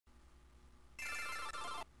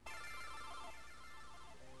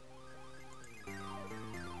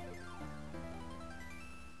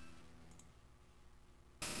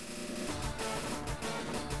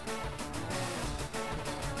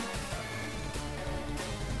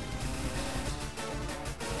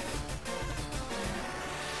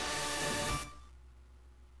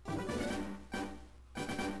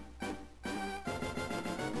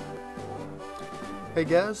Hey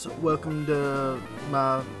guys, welcome to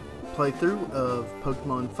my playthrough of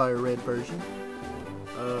Pokemon Fire Red version.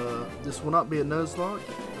 This will not be a Nuzlocke.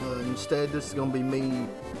 Instead, this is going to be me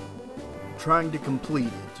trying to complete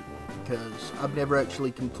it, because I've never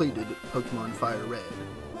actually completed Pokemon Fire Red.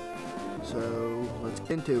 So, let's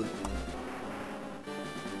get into it.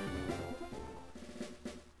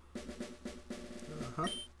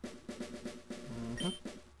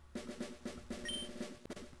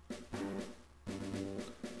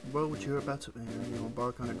 Well, what you're about to you'll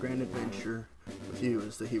embark on a grand adventure with you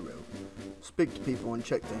as the hero. Speak to people and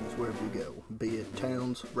check things wherever you go, be it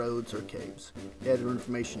towns, roads, or caves. Gather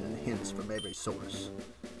information and hints from every source.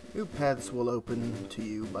 New paths will open to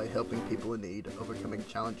you by helping people in need, overcoming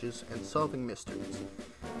challenges, and solving mysteries.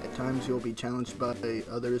 At times you'll be challenged by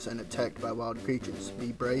others and attacked by wild creatures.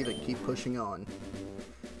 Be brave and keep pushing on.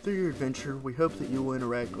 Through your adventure, we hope that you will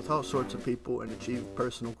interact with all sorts of people and achieve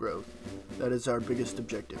personal growth. That is our biggest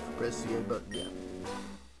objective. Press the A button, yeah.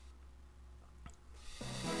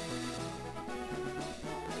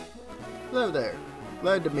 Hello there.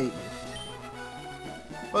 Glad to meet you.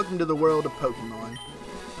 Welcome to the world of Pokemon.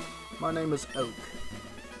 My name is Oak.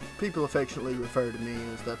 People affectionately refer to me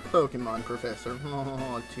as the Pokemon Professor.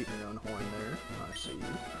 Oh, toot my own horn there. I see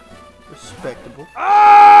you. Respectable.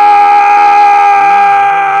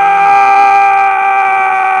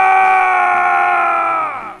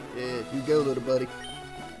 Go, little buddy.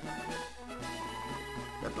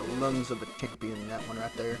 Got the lungs of a champion in that one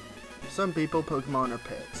right there. Some people, Pokemon are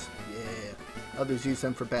pets. Yeah. Others use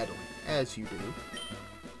them for battling, as you do.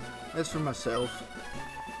 As for myself,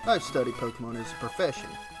 I study Pokemon as a profession.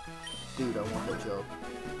 Dude, I want that job.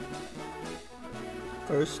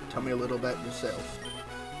 First, tell me a little about yourself.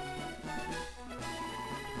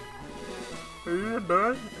 Are you a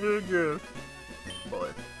boy or a girl?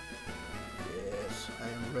 Boy. Yes, I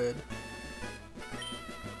am red.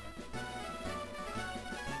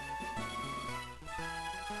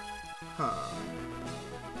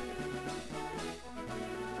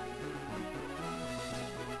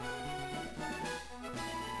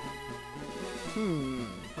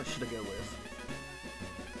 What should I go with?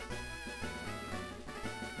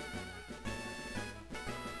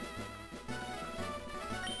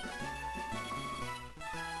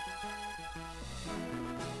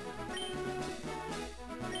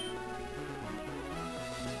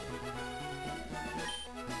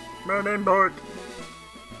 My name's Bork.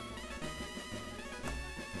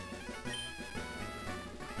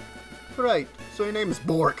 Right, so your name is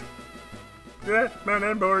Bork. Yeah, my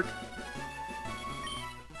name's Bork.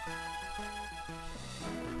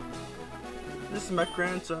 This is my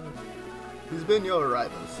grandson. He's been your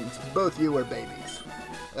rival since both you were babies.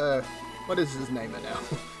 What is his name now?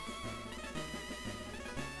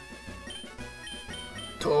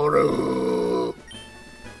 Toru!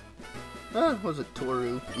 Was it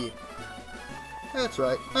Toru? Yeah. That's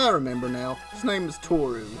right, I remember now. His name is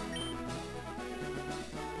Toru.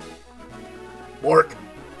 Bork!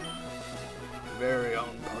 Your very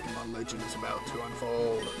own Pokemon legend is about to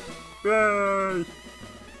unfold. Yay!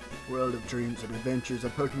 World of dreams and adventures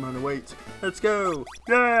of Pokemon awaits. Let's go!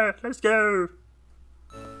 Yeah, let's go!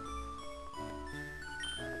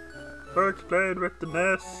 Bork played with the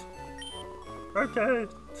nest. Okay,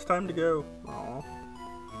 it's time to go. Aww.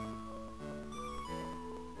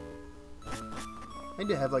 Need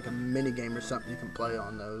to have like a mini game or something you can play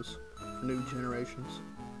on those for new generations.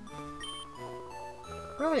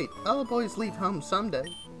 Right, all boys leave home someday.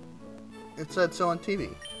 It said so on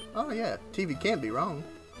TV. Oh yeah, TV can't be wrong.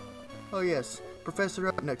 Oh yes, Professor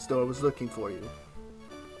Oak next door was looking for you.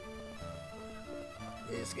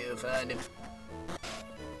 Let's go find him.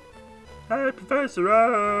 Hi, Professor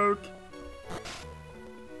Oak!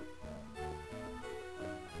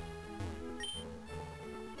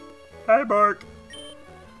 Hi, Bork!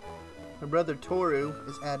 My brother Toru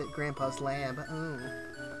is out at Grandpa's lab. Oh.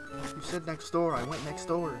 You said next door. I went next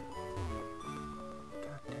door.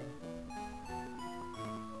 God dang.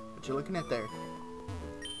 What you looking at there?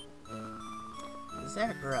 Is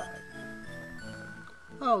that right?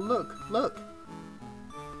 Oh, look, look!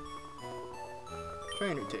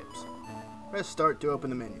 Trainer tips. Press start to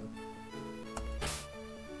open the menu.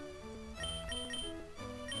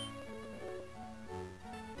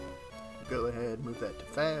 Go ahead, move that to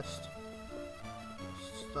fast.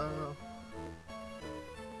 Style.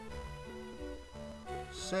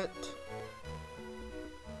 Set.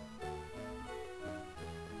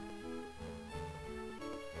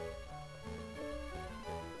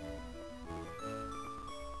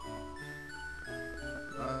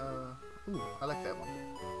 Ooh, I like that one.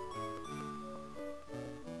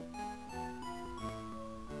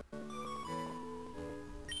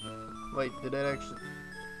 Wait, did that actually...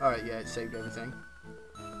 Alright, yeah, it saved everything.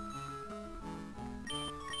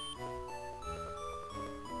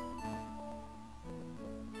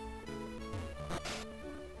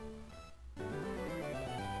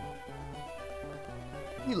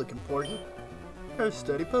 You look important. I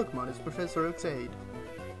study Pokemon as Professor Oak's aide.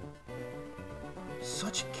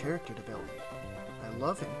 Such character development. I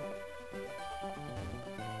love him.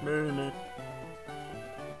 Meh.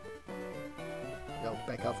 Yo,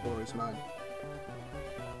 back off Lori's mine.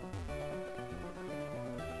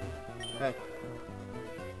 Hey.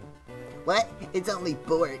 What? It's only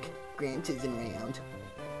Bork. Grant isn't around.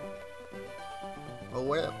 Oh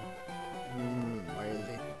well. Where is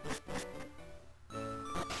he?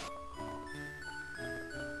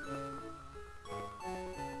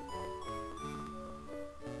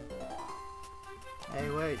 Hey,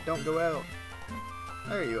 wait, don't go out.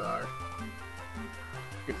 There you are.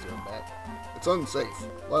 Good to him back. It's unsafe.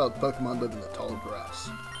 Wild Pokemon live in the tall grass.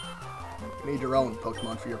 You need your own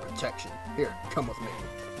Pokemon for your protection. Here, come with me.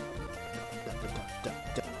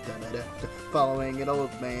 Following an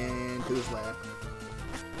old man to his lap.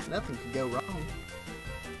 Nothing could go wrong.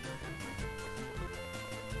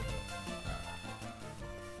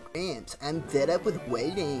 Grant, I'm fed up with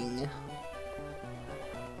waiting.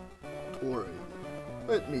 Tori,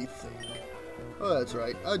 let me think. Oh, that's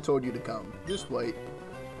right. I told you to come. Just wait.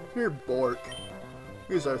 Here, Bork.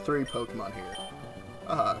 Here's our 3 Pokemon here.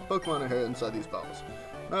 Aha, Pokemon are here inside these bottles.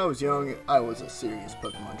 When I was young, I was a serious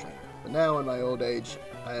Pokemon trainer. But now, in my old age,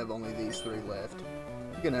 I have only these 3 left.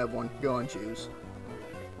 You can have one. Go and choose.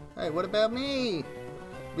 Hey, what about me?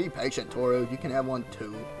 Be patient, Toro. You can have one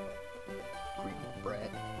too. Greedy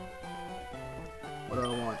brat. What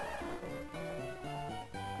do I want?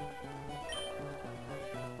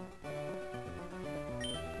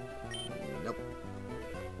 Nope.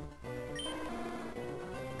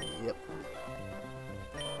 Yep.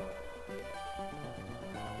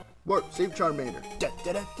 Work. Save Charmander. Da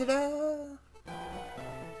da da da da.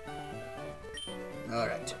 All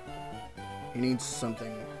right. He needs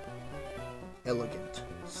something elegant,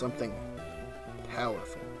 something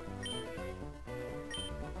powerful.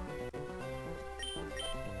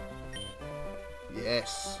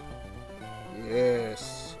 Yes.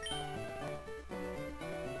 Yes.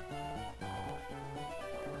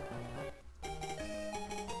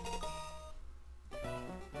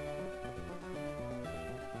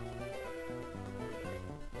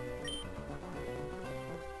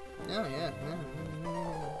 Oh, yeah,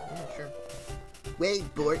 sure.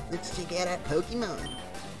 Wait, Bork, let's check out our Pokemon.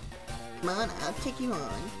 Come on, I'll take you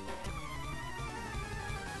on.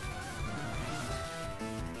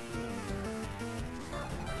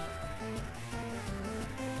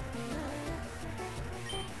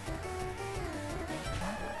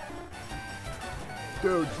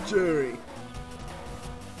 Go, Jerry.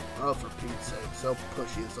 Oh, for Pete's sake, so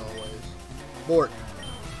pushy as always. Bork.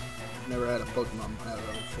 Never had a Pokemon battle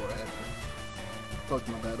before, have you?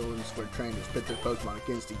 Pokemon battle is where trainers pit their Pokemon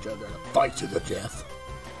against each other in a fight to the death.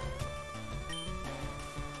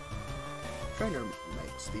 Trainer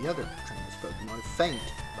makes the other trainer's Pokemon faint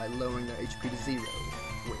by lowering their HP to 0.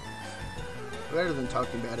 Wins. Rather than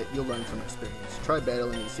talking about it, you'll learn from experience. Try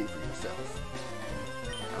battling and see for yourself.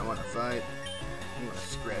 I want to fight. I'm gonna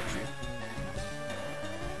scratch you.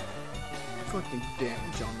 Inflicting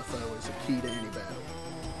damage on the foe is a key to any battle.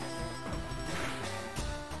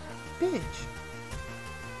 Bitch.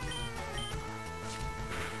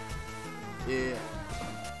 Yeah.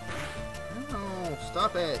 No,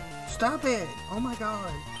 stop it. Stop it. Oh my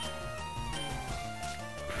god.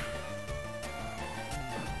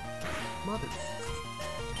 Mother.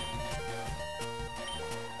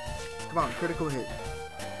 Come on, critical hit.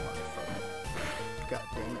 Motherfucker. God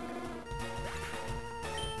damn it.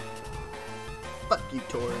 Fuck you,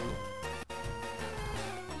 Tori.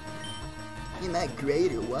 You're not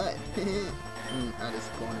great or what? How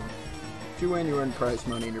disappointing. If you win, you earn prize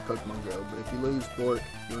money and your Pokemon grow, but if you lose, Bork,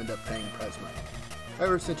 you end up paying prize money.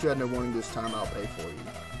 However, since you had no warning this time, I'll pay for you.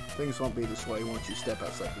 Things won't be this way once you step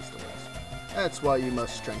outside these doors. That's why you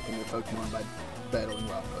must strengthen your Pokemon by battling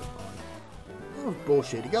raw Pokemon. That was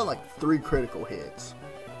bullshit. He got like 3 critical hits.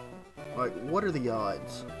 Like, what are the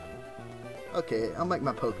odds? Okay, I'll make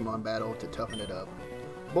my Pokemon battle to toughen it up.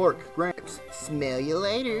 Bork, Gramps, Smell you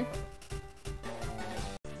later.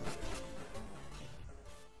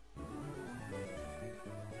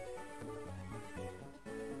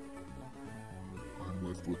 I'm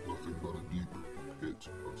left with nothing but a deep pit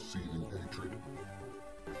of seething hatred.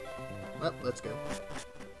 Well, let's go.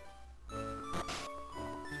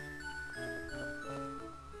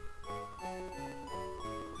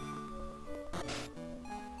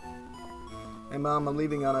 Mom, I'm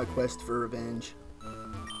leaving on a quest for revenge.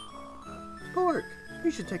 Pork, you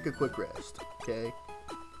should take a quick rest, okay?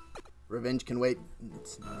 Revenge can wait.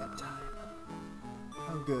 It's nap time.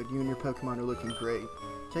 Oh good, you and your Pokemon are looking great.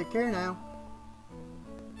 Take care now.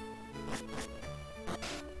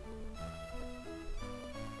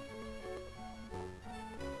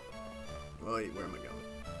 Wait, where am I going?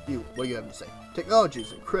 You, what do you have to say? Technology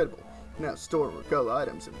is incredible. You can now store and recall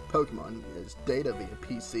items and Pokemon as data via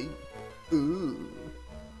PC. Ooh.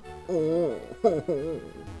 Oh.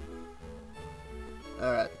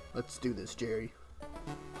 Alright, let's do this, Jerry.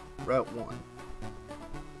 Route 1.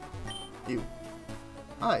 You.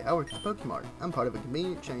 Hi, I work at the Pokemart. I'm part of a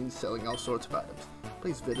convenient chain selling all sorts of items.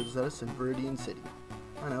 Please visit us in Viridian City.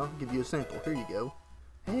 I know, I'll give you a sample. Here you go.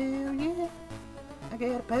 Hell yeah. I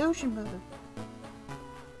got a potion, mother.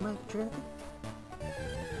 Mother trucker.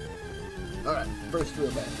 Alright, first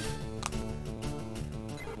real bad.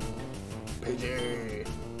 Pidgey.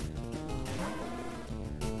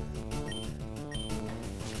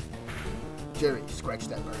 Jerry, scratch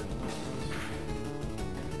that bird.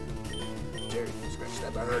 Jerry, scratch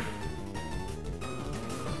that bird.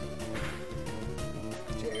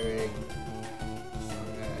 Jerry,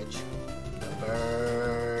 scratch the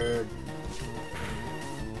bird.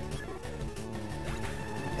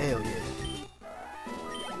 Hell yeah.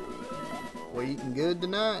 We eating good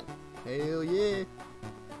tonight? Hell yeah.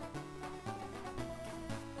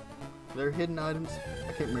 There are hidden items?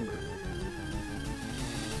 I can't remember.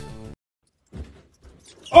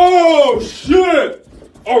 Oh shit!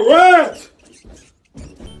 A rat!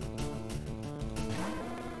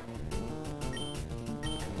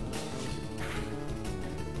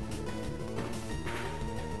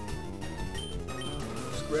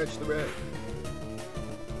 Scratch the rat.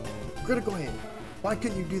 Critical hit. Why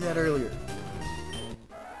couldn't you do that earlier?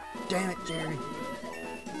 Damn it, Jerry.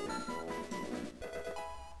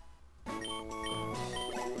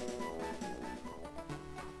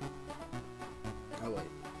 Oh wait,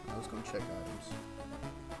 I was going to check items.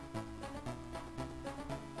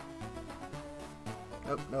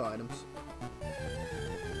 Nope, no items.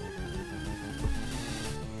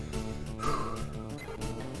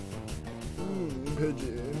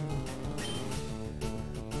 Pigeon.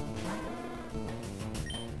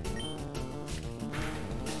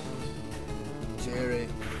 Jerry,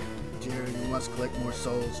 you must collect more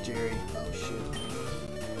souls, Jerry. Oh shit.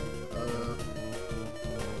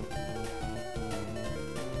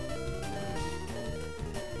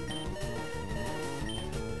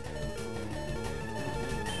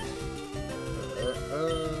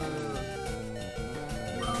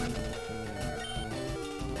 Run.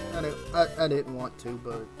 I didn't want to,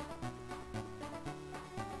 but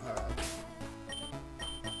alright.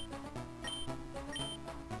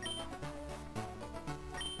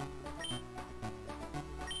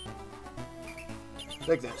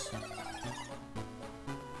 Take this.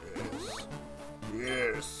 Yes.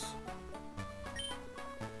 Yes.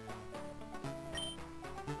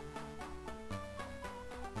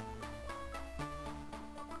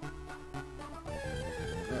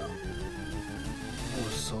 Now, more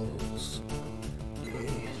souls.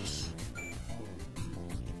 Yes.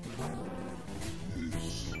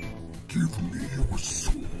 Yes. Give me your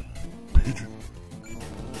soul, pigeon.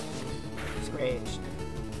 Scratch.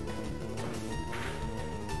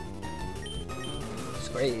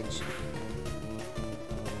 Scratch.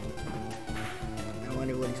 I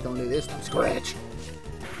wonder what he's gonna do this time. Scratch!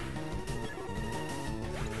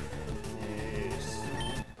 Yes.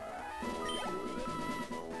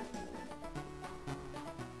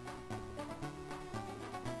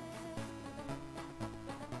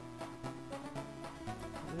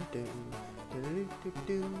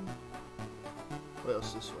 What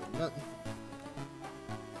else this way? Nothing.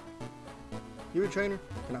 You a trainer?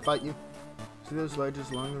 Can I fight you? See those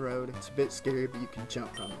ledges along the road? It's a bit scary, but you can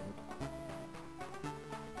jump from them.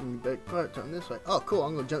 And you better quiet turn this way. Oh, cool!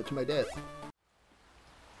 I'm gonna jump to my death.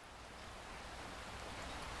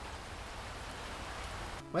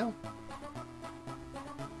 Well.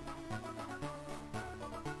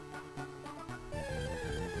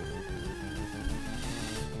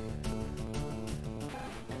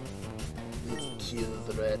 Let's kill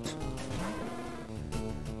the rat.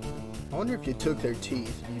 I wonder if you took their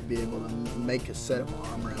teeth, you'd be able to make a set of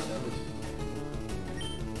armor out of it.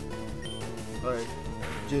 Like,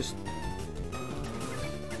 just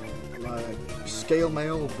like scale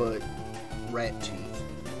mail, but rat teeth.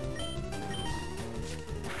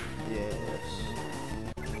 Yes.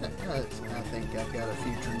 I think I've got a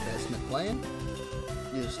future investment plan.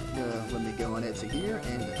 Just let me go on Etsy here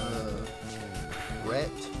and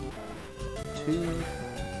rat tooth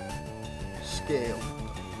scale.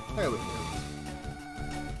 There we go.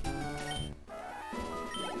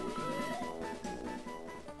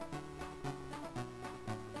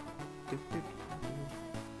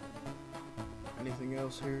 Anything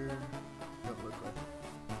else here? Don't look like.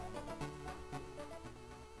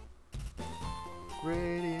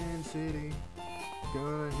 Radiant City.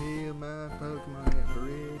 Gonna heal my Pokemon at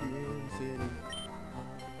Meridian City.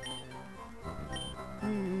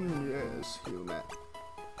 Yes, heal that.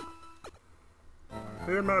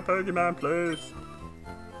 Heal my Pokemon, please.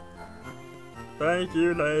 Thank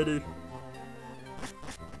you, lady.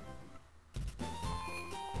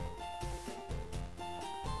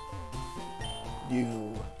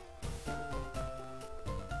 You.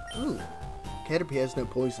 Ooh. Caterpie has no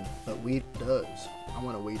poison, but Weedle does. I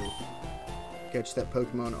want a Weedle. Catch that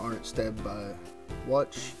Pokemon aren't stabbed by.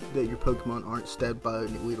 Watch that your Pokemon aren't stabbed by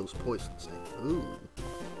Weedle's poison sting. Ooh.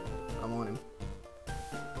 I want him.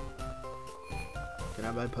 Can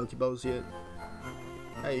I buy Pokeballs yet?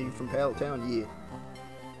 Hey, you from Pallet Town? Yeah.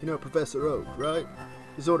 You know Professor Oak, right?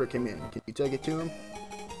 His order came in. Can you take it to him?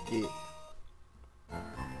 Yeah.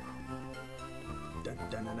 Dun, dun,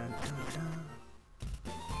 dun, dun, dun, dun.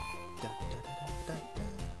 Dun, dun, dun, dun,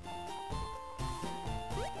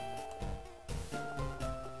 dun.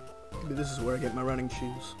 Maybe this is where I get my running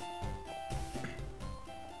shoes.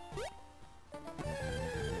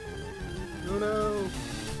 Oh no!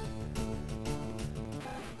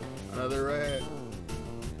 Another rat.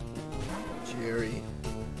 Jerry.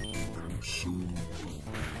 And soon,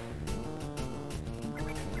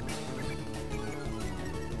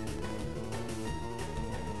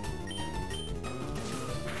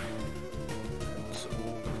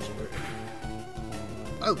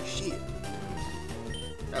 Oh shit!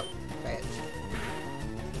 Oh, bad.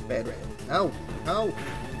 Bad rat. No! No!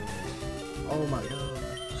 Oh my god.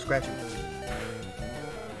 Scratch him.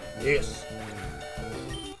 Yes!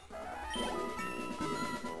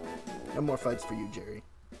 No more fights for you, Jerry.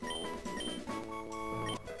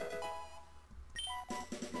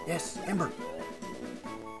 Yes, Ember!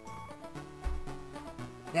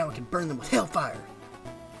 Now we can burn them with hellfire!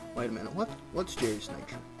 Wait a minute, what's Jerry's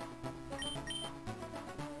nature?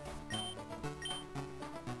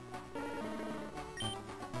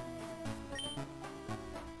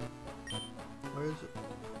 Where is it?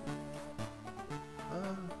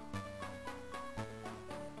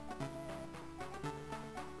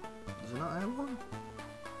 Does it not have one?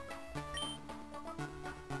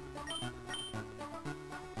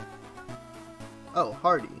 Oh,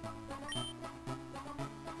 Hardy.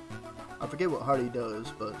 I forget what Hardy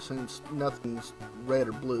does, but since nothing's red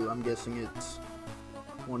or blue, I'm guessing it's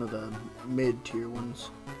one of the mid-tier ones.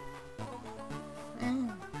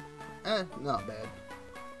 Not bad.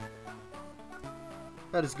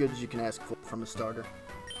 About as good as you can ask for from a starter.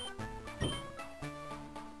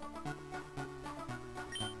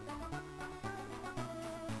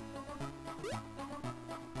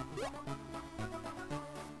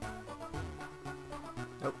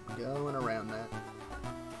 Nope, going around that.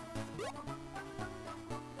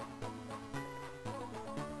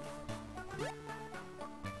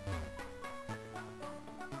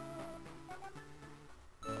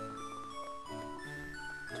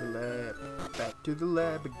 Back to the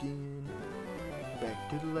lab again. Back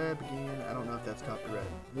to the lab again. I don't know if that's copyright.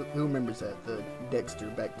 Who remembers that? The Dexter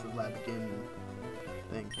back to the lab again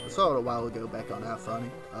thing. I saw it a while ago back on How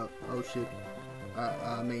Funny. Oh shit.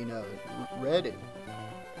 I mean, Reddit.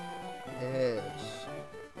 Yes.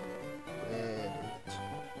 Reddit.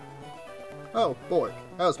 Oh, Bork.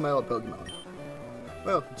 How's my old Pokemon?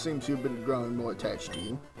 Well, it seems you've been growing more attached to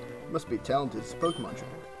you. You must be talented as a Pokemon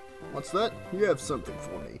trainer. What's that? You have something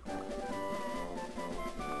for me.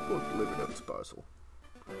 Bork delivered up his parcel.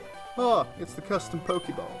 Ah, it's the custom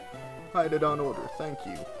Pokeball. I had it on order, thank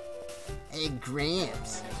you. Hey,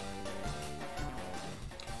 Gramps.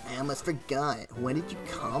 I almost forgot. What did you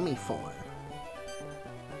call me for?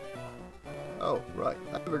 Oh, right.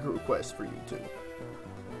 I have a request for you, too.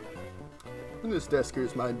 And this desk here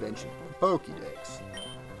is my invention, a Pokédex.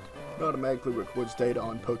 It automatically records data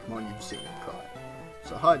on Pokemon you've seen and caught.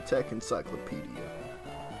 It's a high-tech encyclopedia.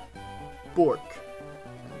 Bork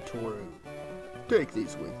and Toru. Take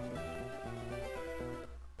these with you.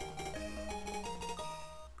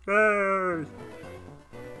 Hey!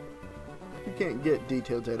 You can't get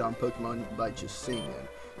detailed data on Pokemon by just seeing them.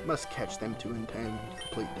 You must catch them to obtain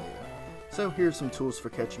complete data. So here's some tools for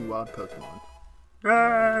catching wild Pokemon.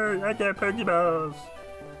 Hey! I got Pokeballs!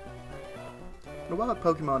 When a wild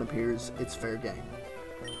Pokemon appears, it's fair game.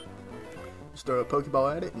 Just throw a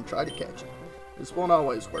Pokeball at it and try to catch it. This won't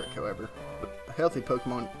always work, however. A healthy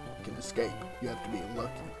Pokemon can escape. You have to be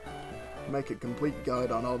lucky. Make a complete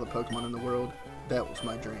guide on all the Pokemon in the world. That was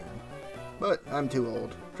my dream. But I'm too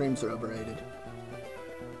old. Dreams are overrated.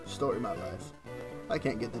 Story of my life. I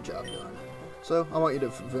can't get the job done. So I want you to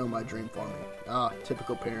fulfill my dream for me. Ah,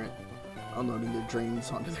 typical parent. Unloading their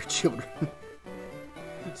dreams onto their children.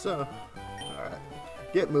 So, alright.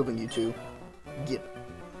 Get moving, you two. Get.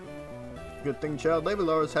 Good thing child labor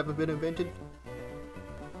laws haven't been invented.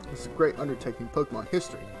 It's a great undertaking in Pokemon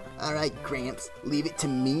history. Alright, Gramps, leave it to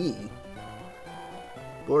me.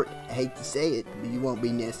 Bort, I hate to say it, but you won't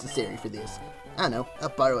be necessary for this. I know, I'll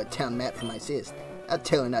borrow a town map from my sis. I'll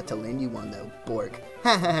tell her not to lend you one though, Bork.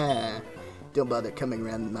 Ha ha ha! Don't bother coming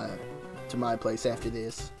around to my place after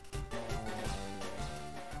this.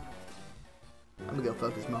 I'm gonna go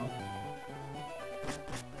focus, Mom.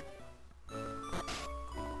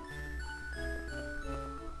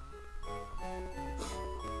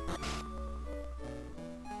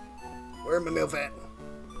 Where my milk at?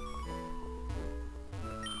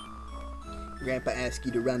 Grandpa asked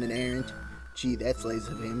you to run an errand. Gee, that's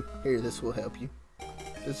lazy of him. Here, this will help you.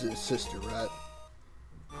 This is his sister, right?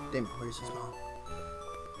 Damn it, where's his mom?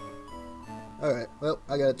 Alright, well,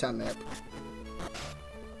 I got a time map.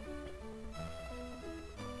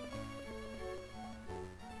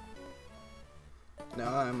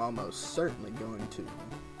 Now I'm almost certainly going to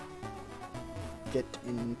get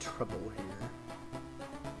in trouble here.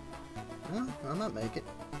 No, I might make it.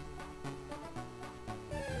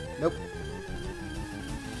 Nope.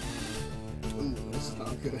 Ooh, this is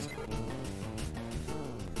not good.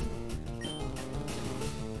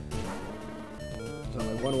 There's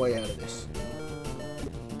only one way out of this.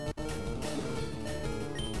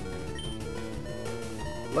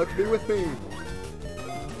 Luck be with me.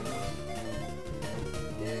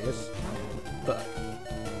 Yes. Fuck.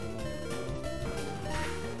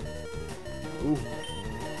 Ooh.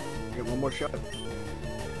 Get one more shot.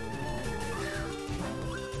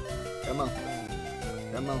 Come on.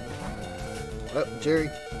 Come on. Oh, Jerry.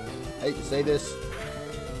 Hate to say this.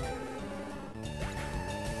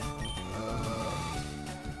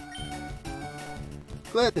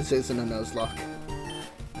 Glad this isn't a Nuzlocke.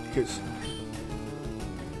 Because...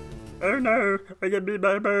 Oh no, I get beat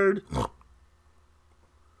by a bird.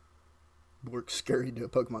 Bork scurried to a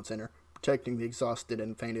Pokemon Center, protecting the exhausted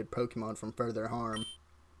and fainted Pokemon from further harm.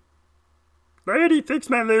 Lady, fix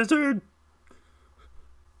my lizard.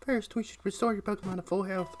 First, we should restore your Pokemon to full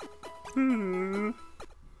health. Hmm.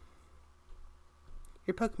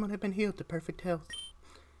 Your Pokemon have been healed to perfect health.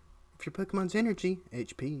 If your Pokemon's energy,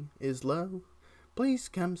 HP, is low, please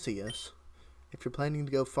come see us. If you're planning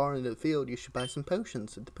to go far into the field, you should buy some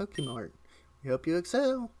potions at the Pokemart. We hope you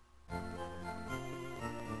excel.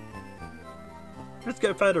 Let's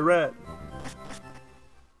go fight a rat.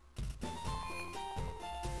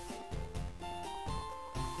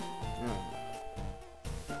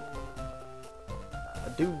 I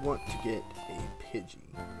do want to get a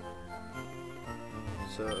Pidgey.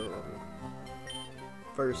 So,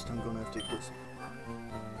 first I'm going to have to get some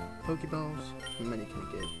Pokeballs. How many can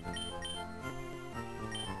I get?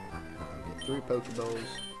 I'll get 3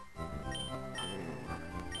 Pokeballs.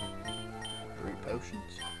 And 3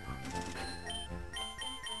 potions.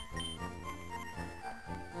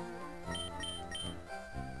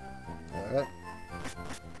 Alright.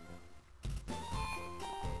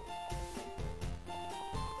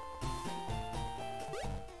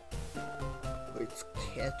 Let's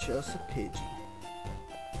catch us a Pidgey.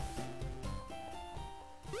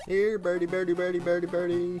 Here, birdie, birdie, birdie, birdie,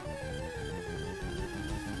 birdie.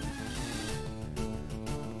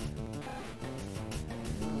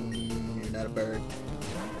 You're not a bird.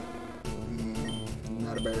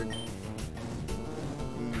 Not a bird.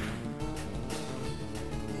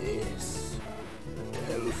 Yes.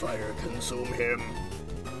 Hellfire consume him.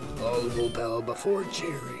 All will bow before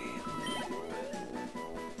Jerry.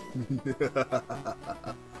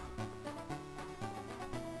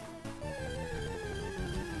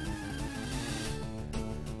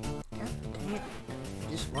 God dang it.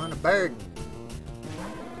 Just want a bird.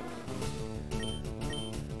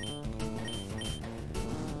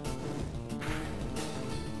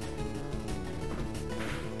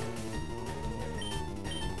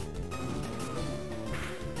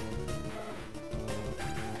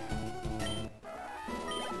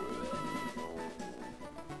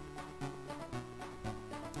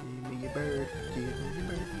 Give me a bird, give me a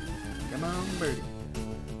bird. Come on, birdie.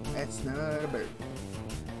 That's not a bird.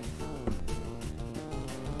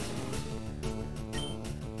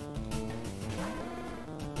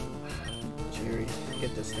 Jerry,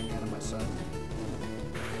 get this thing out of my sight.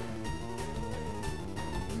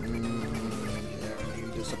 Yeah, you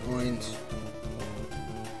disappoint.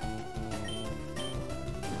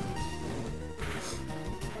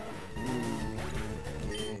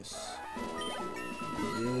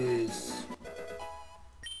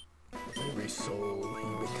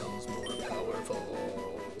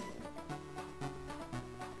 waterfall.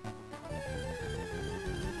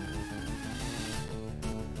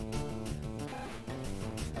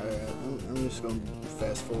 Alright, I'm just gonna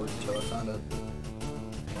fast forward until I find a...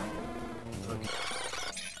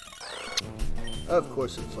 Of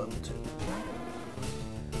course it's level 2.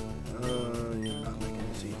 You're not making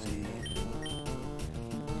this easy.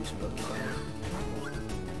 You're supposed to fire.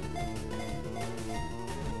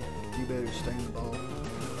 You better stay in the ball.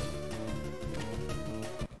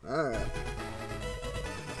 Alright.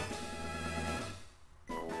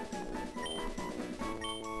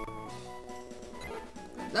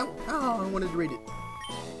 No! Oh, I wanted to read it.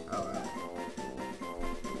 Alright.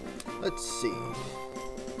 Let's see.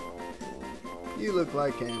 You look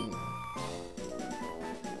like an...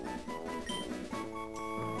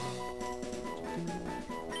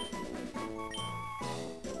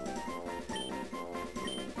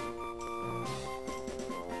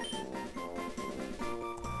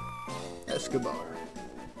 Escobar.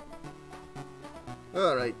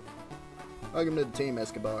 Alright. Welcome to the team,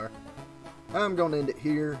 Escobar. I'm going to end it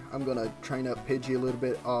here. I'm going to train up Pidgey a little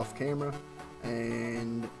bit off camera.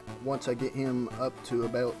 And once I get him up to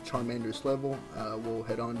about Charmander's level, we'll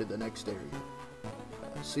head on to the next area.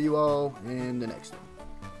 See you all in the next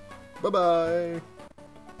one. Bye-bye!